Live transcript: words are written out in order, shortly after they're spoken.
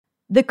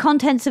The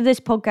contents of this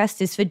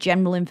podcast is for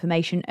general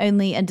information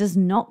only and does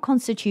not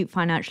constitute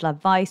financial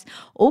advice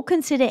or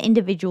consider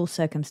individual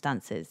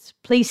circumstances.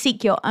 Please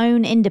seek your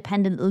own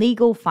independent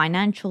legal,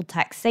 financial,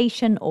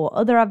 taxation, or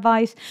other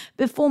advice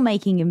before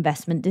making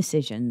investment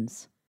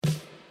decisions.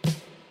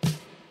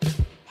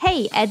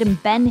 Hey, Ed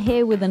and Ben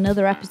here with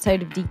another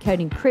episode of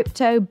Decoding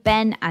Crypto.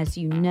 Ben, as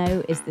you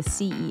know, is the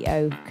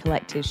CEO of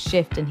Collective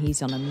Shift, and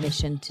he's on a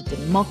mission to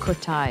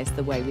democratize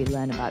the way we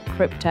learn about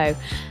crypto.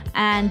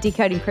 And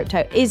Decoding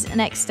Crypto is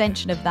an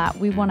extension of that.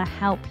 We want to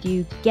help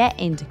you get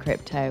into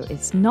crypto.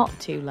 It's not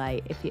too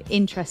late. If you're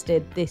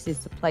interested, this is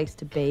the place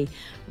to be.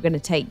 We're going to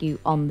take you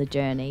on the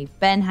journey.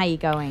 Ben, how you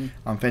going?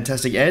 I'm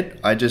fantastic, Ed.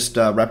 I just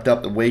wrapped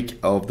up the week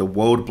of the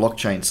World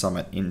Blockchain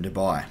Summit in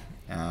Dubai.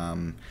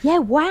 Yeah,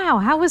 wow.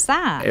 How was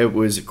that? It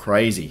was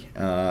crazy.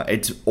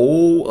 It's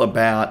all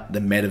about the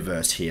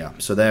metaverse here.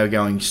 So they are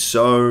going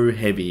so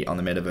heavy on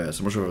the metaverse.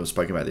 I'm not sure if I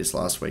spoke about this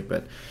last week,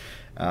 but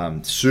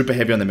super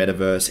heavy on the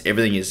metaverse.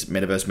 Everything is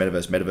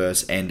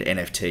metaverse, and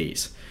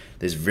NFTs.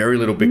 There's very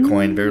little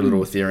Bitcoin, very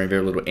little Ethereum,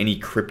 very little any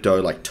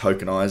crypto like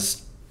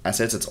tokenized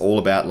assets. It's all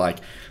about like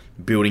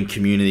building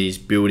communities,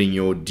 building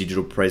your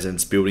digital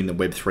presence, building the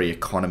Web3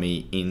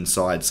 economy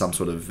inside some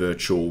sort of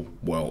virtual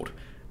world.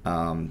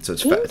 So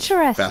it's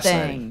interesting.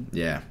 Fascinating.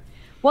 Yeah.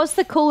 What's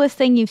the coolest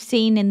thing you've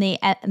seen in the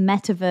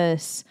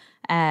metaverse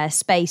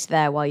space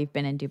there while you've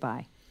been in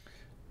Dubai?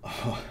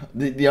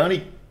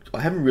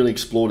 I haven't really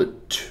explored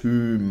it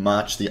too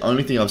much. The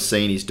only thing I've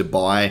seen is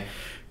Dubai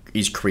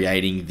is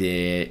creating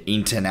their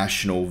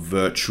international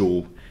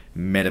virtual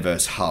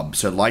metaverse hub.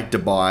 So like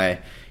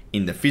Dubai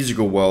in the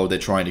physical world, they're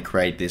trying to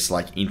create this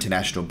like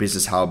international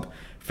business hub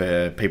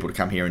for people to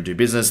come here and do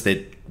business.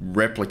 They're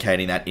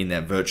replicating that in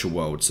their virtual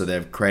world. So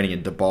they're creating a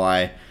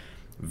Dubai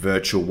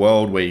virtual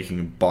world where you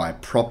can buy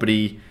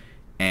property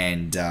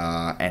and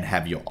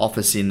have your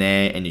office in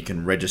there, and you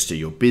can register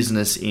your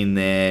business in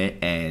there.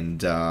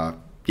 And yeah,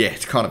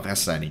 it's kind of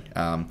fascinating.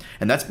 And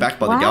that's backed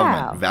by the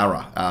government,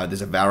 VARA.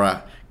 There's a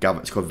VARA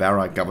government. It's called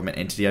VARA government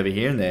entity over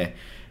here, and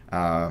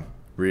they're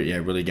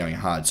really going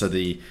hard. So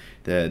the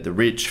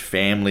rich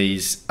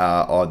families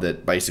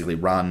that basically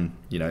run,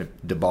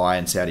 Dubai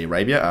and Saudi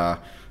Arabia are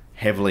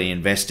heavily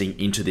investing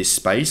into this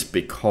space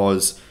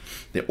because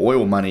the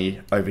oil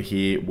money over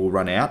here will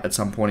run out at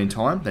some point in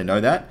time. They know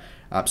that.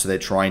 So they're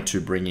trying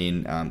to bring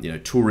in,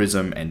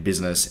 tourism and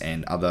business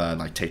and other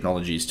like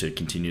technologies to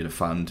continue to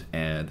fund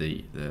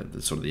the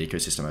sort of the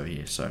ecosystem over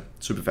here. So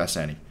super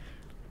fascinating.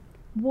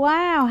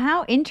 Wow,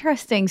 how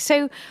interesting.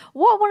 So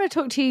what I want to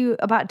talk to you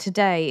about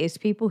today is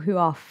people who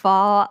are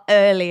far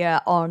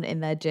earlier on in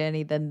their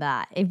journey than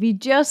that. If you're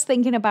just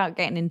thinking about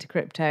getting into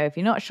crypto, if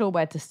you're not sure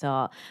where to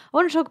start, I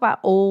want to talk about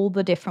all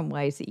the different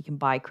ways that you can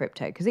buy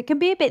crypto, because it can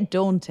be a bit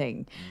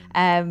daunting.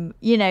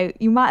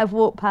 You might have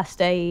walked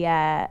past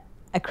a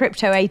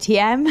crypto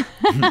ATM,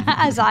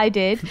 as I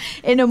did,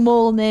 in a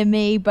mall near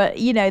me. But,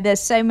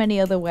 there's so many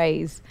other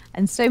ways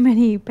and so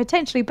many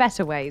potentially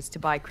better ways to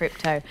buy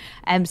crypto.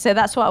 So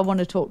that's what I want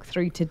to talk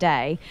through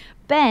today.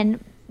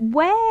 Ben,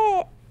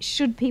 where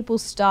should people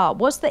start?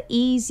 What's the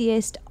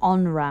easiest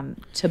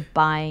on-ramp to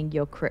buying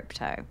your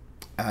crypto?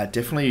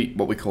 Definitely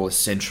what we call a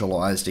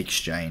centralized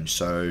exchange.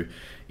 So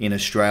in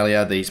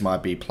Australia, these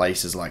might be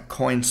places like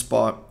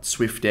CoinSpot,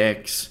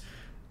 SwiftX,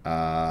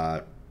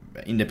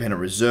 Independent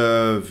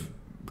Reserve,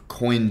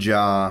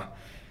 CoinJar.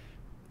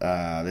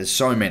 There's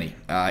so many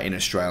in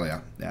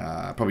Australia,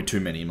 probably too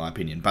many in my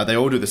opinion, but they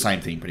all do the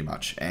same thing pretty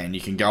much. And you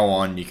can go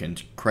on, you can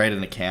create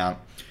an account,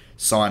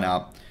 sign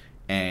up,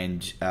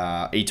 and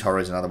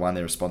eToro is another one.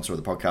 They're a sponsor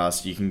of the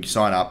podcast. You can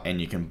sign up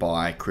and you can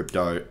buy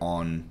crypto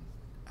on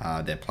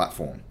their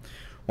platform.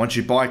 Once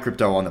you buy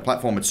crypto on the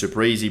platform, it's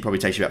super easy. Probably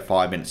takes you about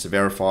 5 minutes to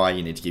verify.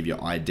 You need to give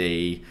your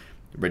ID,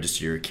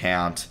 register your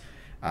account.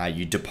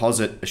 You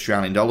deposit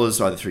Australian dollars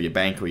either through your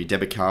bank or your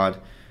debit card.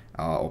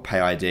 Or Pay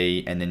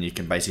ID, and then you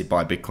can basically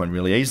buy Bitcoin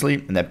really easily,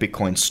 and that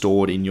Bitcoin's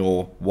stored in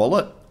your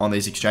wallet on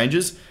these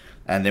exchanges.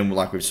 And then,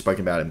 like we've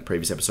spoken about in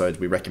previous episodes,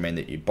 we recommend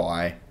that you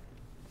buy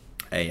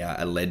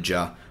a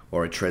Ledger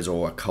or a Trezor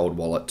or a cold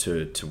wallet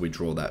to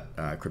withdraw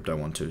that crypto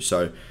onto.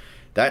 So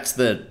that's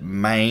the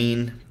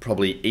main,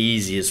 probably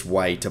easiest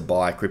way to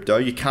buy crypto.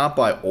 You can't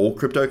buy all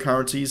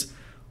cryptocurrencies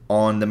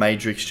on the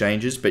major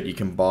exchanges, but you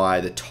can buy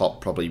the top,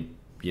 probably,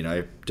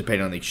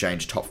 depending on the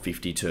exchange, top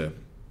 50 to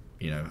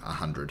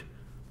 100.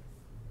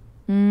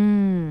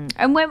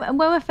 And when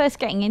we're first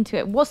getting into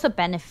it, what's the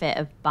benefit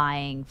of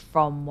buying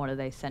from one of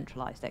those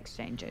centralized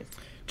exchanges?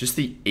 Just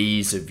the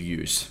ease of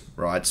use,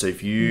 right? So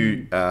if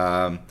you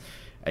are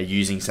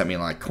using something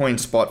like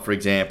CoinSpot, for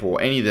example,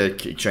 or any of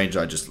the exchanges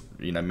I just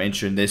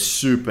mentioned, they're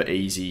super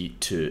easy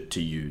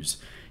to use.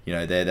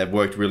 They've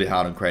worked really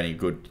hard on creating a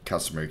good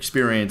customer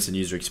experience and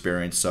user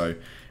experience. So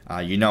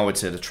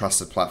it's at a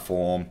trusted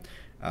platform.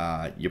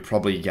 You're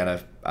probably going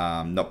to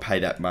not pay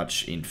that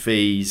much in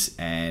fees,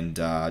 and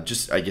I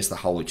guess the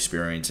whole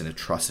experience in a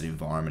trusted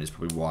environment is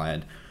probably why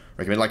I'd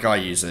recommend. Like I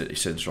use a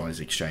centralized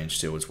exchange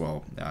still as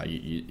well.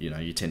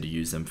 You tend to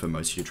use them for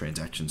most of your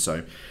transactions.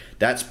 So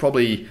that's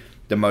probably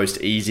the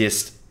most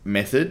easiest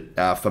method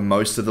for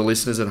most of the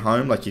listeners at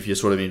home. Like if you're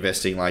sort of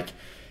investing like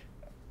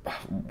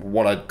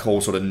what I'd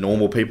call sort of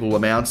normal people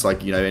amounts,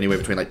 like, anywhere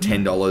between like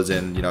 $10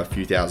 and, a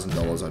few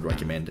 $1,000s, I'd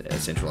recommend a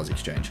centralized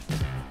exchange.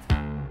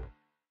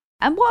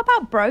 And what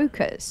about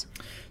brokers?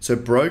 So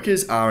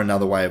brokers are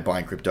another way of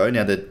buying crypto.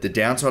 Now, the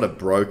downside of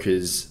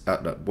brokers,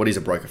 what is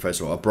a broker, first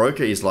of all? A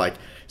broker is like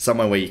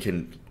somewhere where you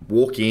can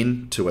walk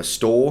in to a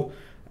store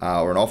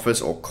or an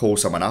office or call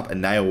someone up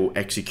and they will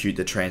execute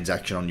the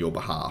transaction on your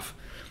behalf.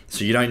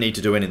 So you don't need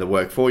to do any of the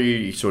work for you.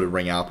 You sort of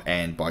ring up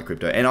and buy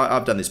crypto. And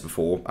I've done this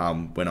before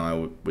when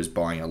I was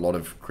buying a lot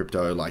of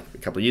crypto like a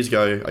couple of years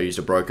ago. I used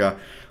a broker.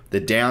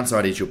 The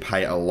downside is you'll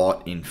pay a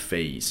lot in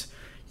fees.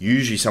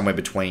 Usually somewhere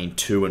between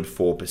 2 and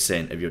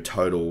 4% of your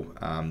total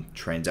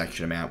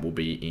transaction amount will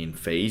be in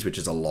fees, which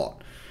is a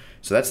lot.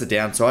 So that's the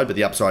downside. But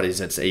the upside is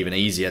it's even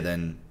easier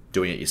than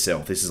doing it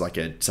yourself. This is like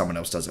someone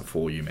else does it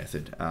for you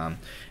method.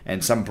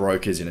 And some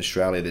brokers in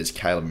Australia, there's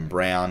Caleb and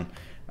Brown.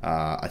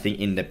 I think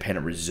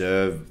Independent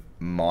Reserve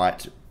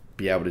might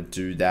be able to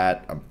do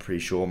that. I'm pretty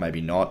sure,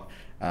 maybe not.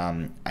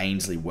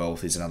 Ainsley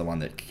Wealth is another one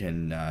that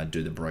can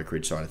do the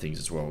brokerage side of things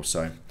as well.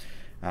 So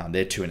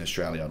they're two in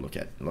Australia I'd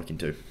look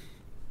into.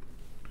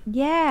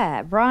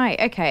 Yeah, right.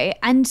 Okay.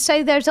 And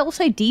so there's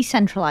also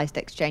decentralized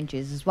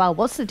exchanges as well.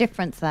 What's the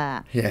difference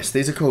there? Yes,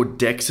 these are called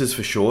DEXs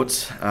for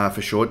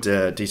short,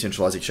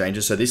 decentralized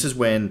exchanges. So this is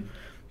when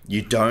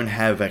you don't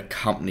have a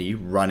company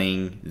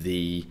running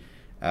the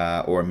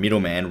or a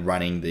middleman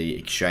running the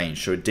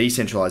exchange. So a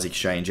decentralized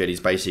exchange, Ed, is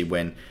basically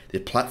when the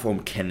platform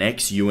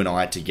connects you and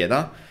I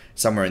together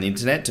somewhere on the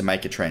internet to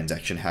make a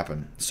transaction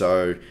happen.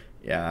 So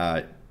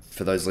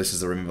for those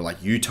listeners that remember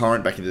like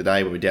uTorrent back in the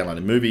day when we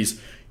downloaded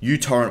movies,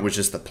 uTorrent was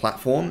just the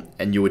platform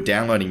and you were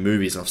downloading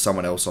movies off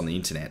someone else on the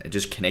internet. It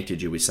just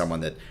connected you with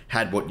someone that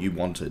had what you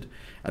wanted.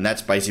 And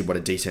that's basically what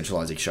a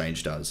decentralized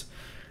exchange does.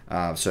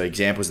 So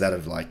examples of that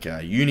of like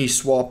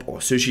Uniswap or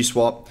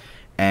SushiSwap.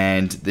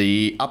 And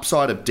the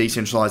upside of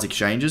decentralized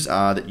exchanges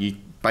are that you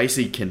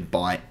basically can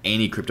buy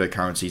any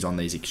cryptocurrencies on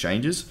these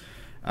exchanges,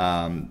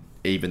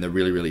 even the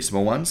really, really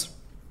small ones.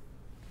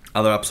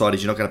 Other upside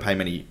is you're not going to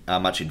pay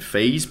much in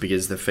fees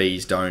because the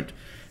fees don't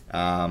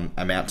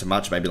amount to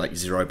much, maybe like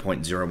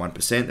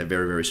 0.01%. They're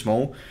very, very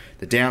small.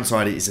 The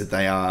downside is that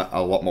they are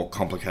a lot more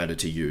complicated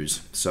to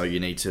use. So you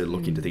need to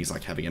look into things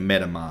like having a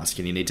MetaMask,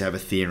 and you need to have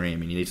Ethereum,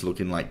 and you need to look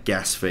in like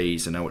gas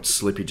fees and know what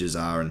slippages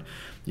are. And,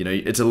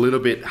 it's a little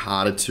bit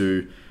harder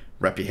to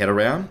wrap your head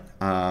around.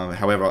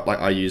 However, like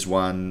I use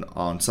one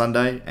on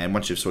Sunday, and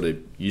once you've sort of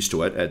used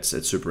to it, it's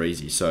super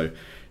easy. So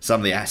some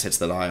of the assets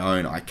that I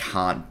own, I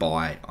can't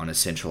buy on a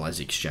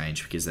centralized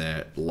exchange because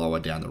they're lower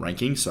down the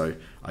ranking. So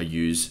I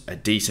use a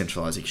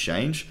decentralized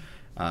exchange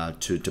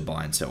to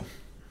buy and sell.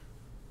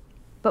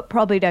 But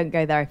probably don't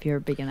go there if you're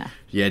a beginner.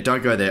 Yeah,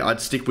 don't go there.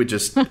 I'd stick with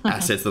just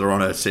assets that are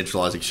on a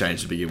centralized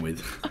exchange to begin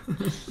with.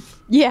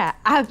 Yeah,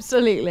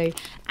 absolutely.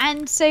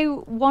 And so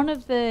one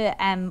of the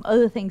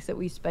other things that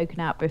we've spoken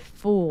out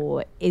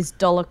before is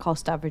dollar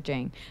cost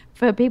averaging.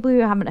 For people who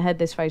haven't heard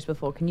this phrase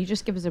before, can you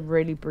just give us a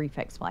really brief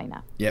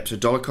explainer? Yep, so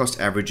dollar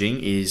cost averaging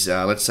is,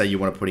 let's say you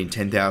want to put in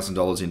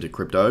 $10,000 into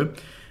crypto.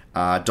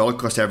 Dollar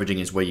cost averaging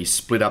is where you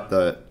split up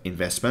the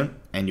investment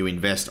and you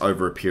invest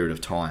over a period of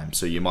time.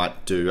 So you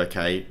might do,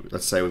 okay,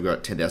 let's say we've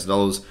got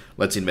 $10,000,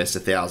 let's invest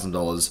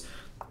 $1,000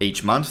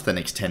 each month for the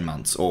next 10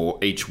 months or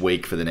each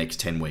week for the next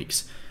 10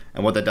 weeks.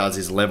 And what that does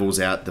is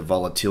levels out the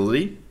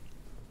volatility.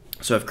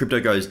 So if crypto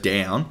goes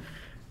down,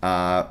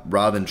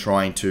 rather than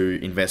trying to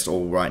invest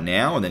all right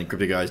now and then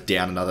crypto goes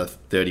down another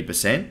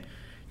 30%,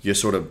 you're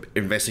sort of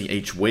investing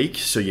each week.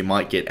 So you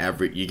might get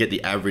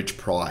the average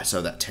price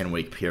of that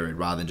 10-week period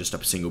rather than just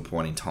a single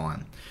point in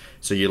time.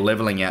 So you're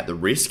leveling out the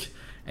risk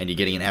and you're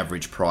getting an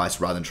average price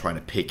rather than trying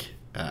to pick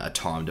a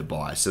time to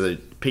buy. So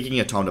picking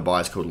a time to buy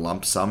is called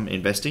lump sum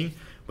investing,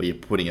 where you're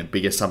putting a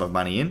bigger sum of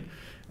money in.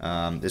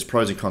 There's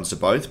pros and cons to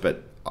both,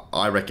 but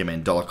I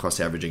recommend dollar cost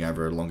averaging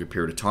over a longer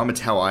period of time. It's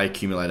how I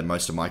accumulated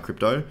most of my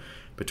crypto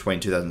between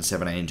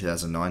 2017 and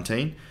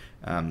 2019.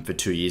 For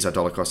 2 years, I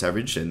dollar cost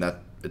averaged, and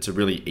it's a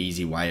really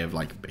easy way of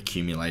like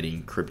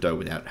accumulating crypto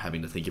without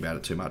having to think about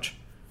it too much.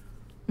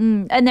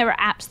 And there are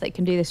apps that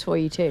can do this for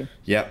you too.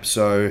 Yep.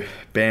 So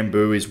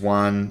Bamboo is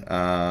one,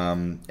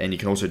 and you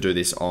can also do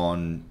this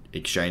on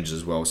exchanges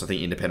as well. So I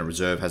think Independent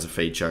Reserve has a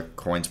feature,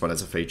 CoinSpot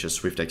has a feature,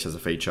 SwiftX has a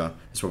feature.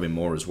 There's probably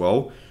more as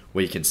well,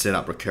 where you can set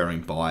up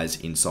recurring buys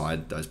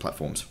inside those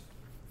platforms.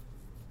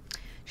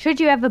 Should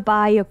you ever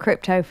buy your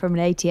crypto from an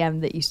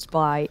ATM that used to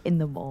buy in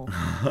the mall?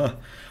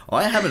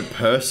 I haven't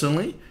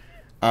personally.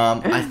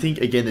 I think,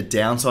 again, the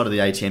downside of the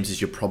ATMs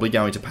is you're probably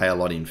going to pay a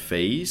lot in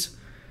fees.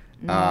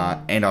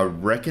 And I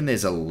reckon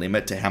there's a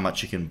limit to how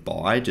much you can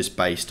buy just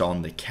based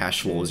on the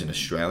cash laws in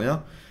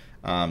Australia.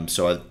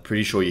 So I'm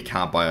pretty sure you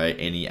can't buy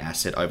any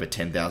asset over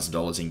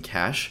 $10,000 in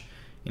cash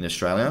in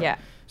Australia. Yeah.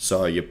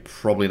 So you're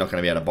probably not going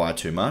to be able to buy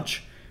too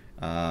much.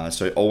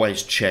 So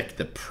always check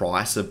the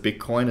price of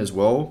Bitcoin as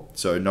well.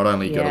 So not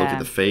only you got to look at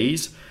the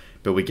fees,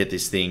 but we get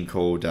this thing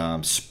called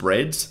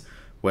spreads,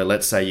 where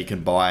let's say you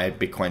can buy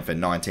Bitcoin for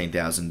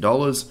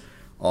 $19,000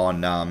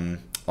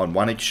 on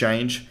one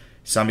exchange.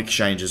 Some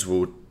exchanges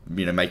will,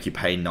 make you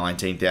pay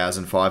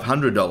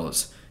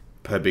 $19,500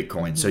 per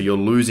Bitcoin. So you're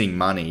losing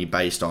money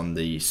based on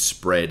the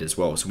spread as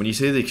well. So when you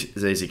see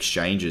these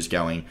exchanges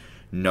going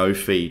no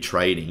fee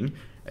trading,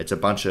 it's a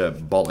bunch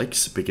of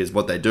bollocks, because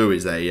what they do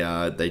is they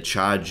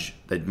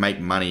make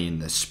money in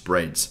the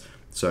spreads.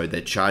 So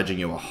they're charging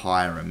you a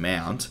higher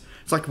amount.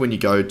 It's like when you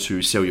go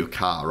to sell your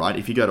car, right?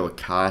 If you go to a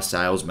car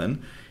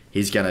salesman,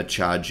 he's going to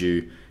charge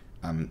you,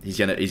 he's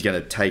going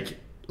to take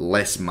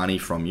less money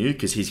from you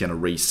because he's going to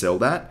resell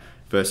that,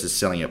 versus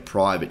selling it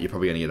private. You're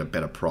probably going to get a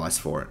better price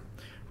for it,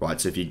 right?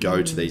 So if you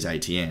go to these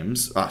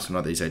ATMs, some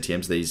of these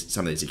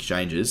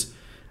exchanges,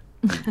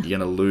 you're going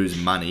to lose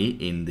money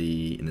in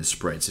the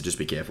spread. So just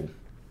be careful.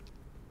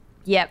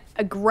 Yep,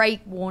 a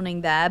great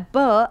warning there,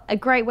 but a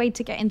great way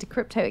to get into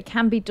crypto. It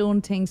can be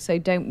daunting, so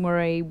don't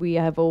worry. We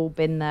have all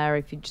been there.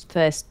 If you're just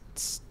first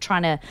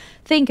trying to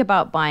think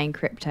about buying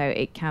crypto,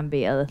 it can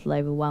be a little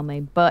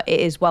overwhelming, but it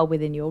is well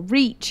within your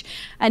reach.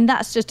 And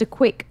that's just a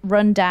quick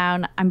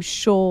rundown. I'm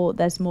sure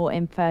there's more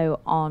info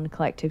on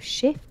Collective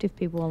Shift if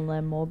people want to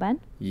learn more, Ben.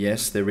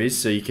 Yes, there is.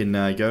 So you can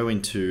go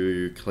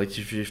into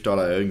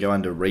collectiveshift.io and go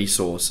under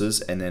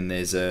resources, and then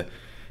there's a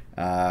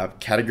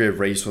category of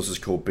resources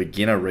called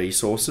beginner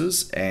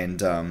resources,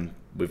 and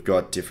we've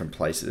got different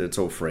places. It's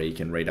all free. You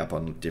can read up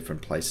on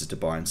different places to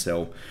buy and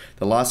sell.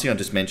 The last thing I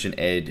just mentioned,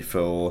 Ed,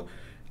 for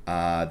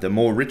the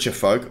more richer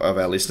folk of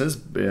our listeners,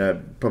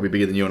 probably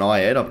bigger than you and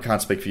I, Ed. I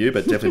can't speak for you,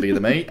 but definitely bigger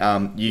than me.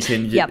 You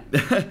can. Yep.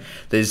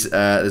 There's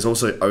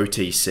also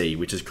OTC,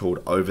 which is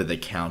called over the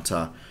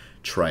counter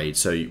trade.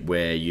 So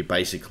where you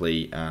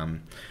basically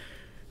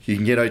you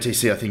can get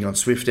OTC, I think, on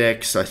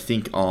SwiftX, I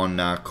think on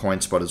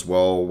CoinSpot as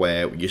well,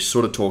 where you're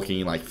sort of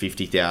talking like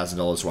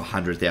 $50,000 to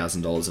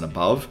 $100,000 and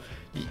above.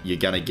 You're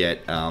going to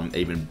get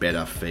even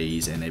better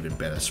fees and even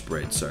better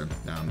spread. So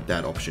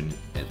that option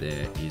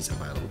there is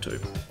available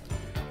too.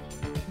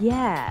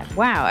 Yeah,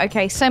 wow.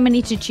 Okay, so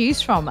many to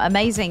choose from.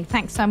 Amazing.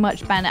 Thanks so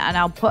much, Ben. And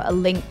I'll put a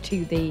link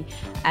to the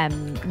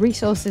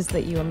resources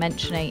that you were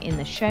mentioning in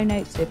the show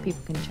notes so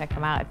people can check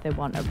them out if they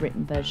want a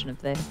written version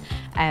of this.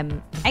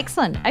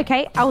 Excellent.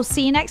 Okay, I will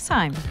see you next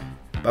time.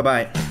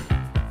 Bye-bye.